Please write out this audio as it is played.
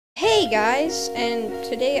Hey guys, and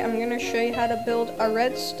today I'm going to show you how to build a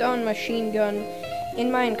redstone machine gun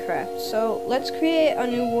in Minecraft. So let's create a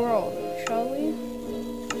new world, shall we?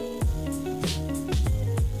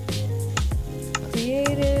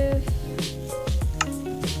 Creative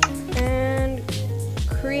and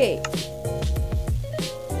create.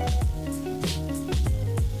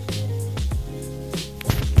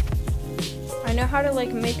 I know how to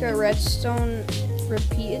make a redstone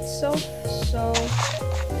repeat itself, so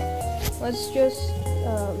let's just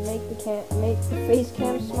make the face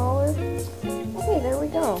cam smaller. Okay, there we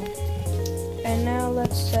go. And now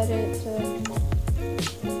let's set it to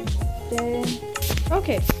day.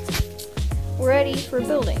 Okay, we're ready for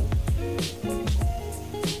building.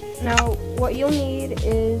 Now, what you'll need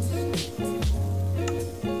is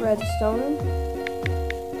redstone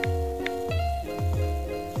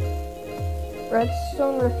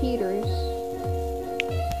repeaters,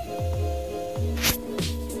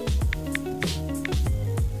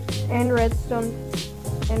 and redstone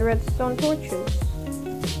torches.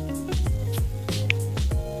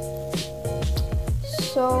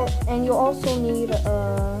 So, and you'll also need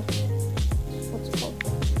what's it called?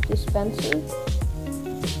 Dispenser.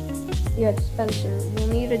 Yeah, dispenser. You'll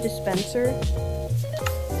need a dispenser.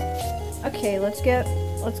 Okay, let's get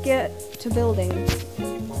to building.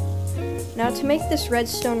 Now, to make this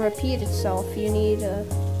redstone repeat itself, you need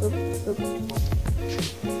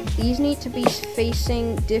these need to be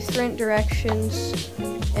facing different directions,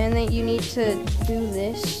 and then you need to do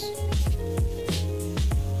this.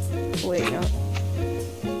 Wait, no.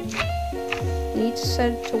 You need to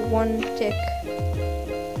set it to 1 tick.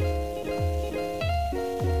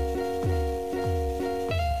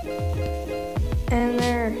 And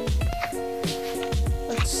there.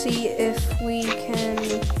 Let's see if we can.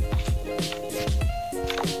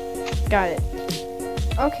 Got it.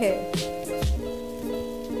 Okay.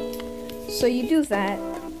 So you do that,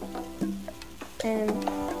 and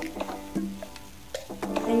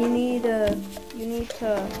you need to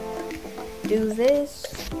do this.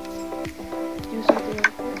 Do something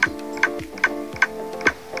like this.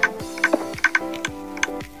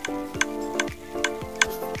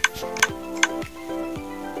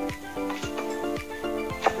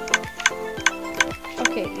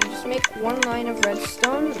 Okay, you just make 1 line of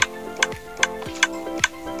redstone,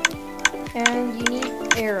 and you need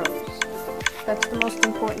arrows. That's the most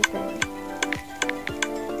important thing.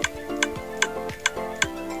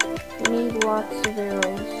 You need lots of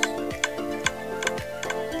arrows.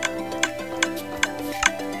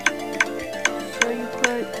 So you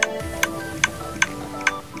put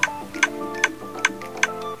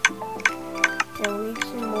we'll need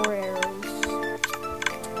some more arrows.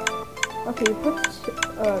 Okay, you put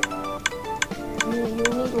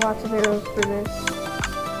you'll need lots of arrows for this.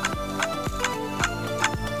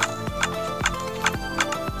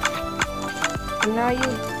 And now you're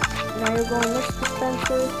going this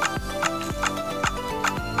dispenser.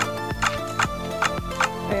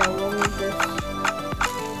 Yeah, we'll need this.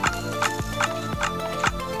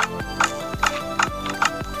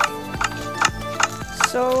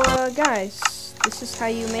 So, guys, this is how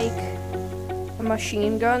you make a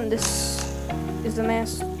machine gun. This is the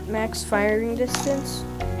max firing distance.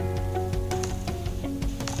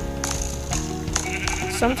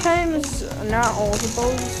 Sometimes, not all the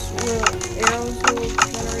arrows will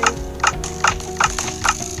generate.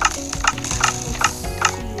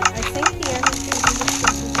 I think the average distance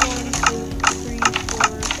is 1, 2, 3, 4,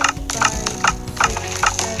 5, 6,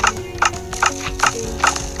 7, 8,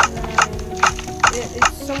 9.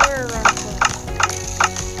 It's somewhere around 12.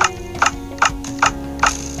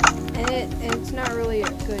 And it's not really a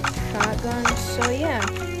good shotgun, so yeah.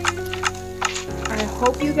 I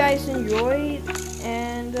hope you guys enjoyed,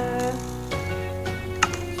 and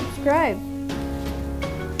subscribe.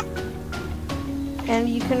 And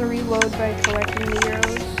you can reload by collecting the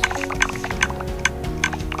arrows.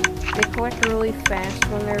 They collect really fast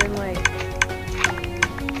when they're in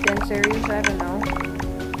dense areas, I don't know.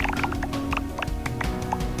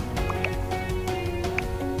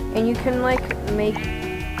 And you can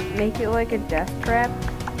make it like a death trap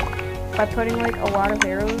by putting a lot of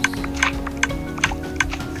arrows.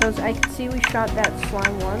 Because I can see we shot that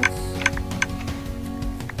slime once.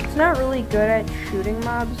 It's not really good at shooting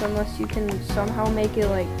mobs unless you can somehow make it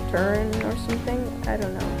turn or something. I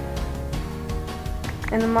don't know.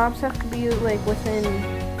 And the mobs have to be within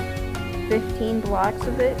 15 blocks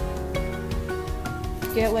of it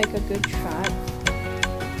to get a good shot.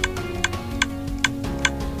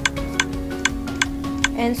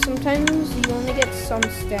 And sometimes you only get some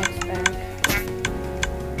stacks back.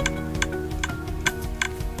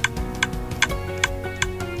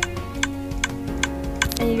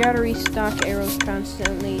 And you gotta restock arrows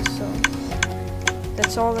constantly, so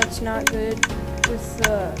that's all that's not good with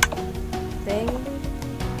the thing.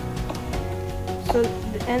 So,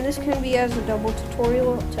 and this can be as a double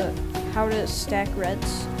tutorial to how to stack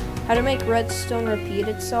reds, how to make redstone repeat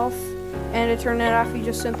itself, and to turn that off, you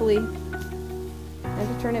just simply,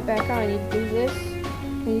 and to turn it back on, you do this,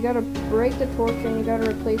 and you gotta break the torch and you gotta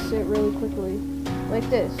replace it really quickly, like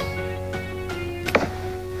this.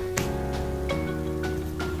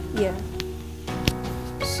 Yeah.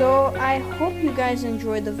 So I hope you guys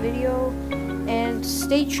enjoyed the video, and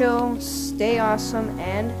stay chill, stay awesome,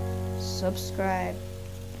 and subscribe.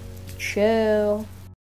 Chill.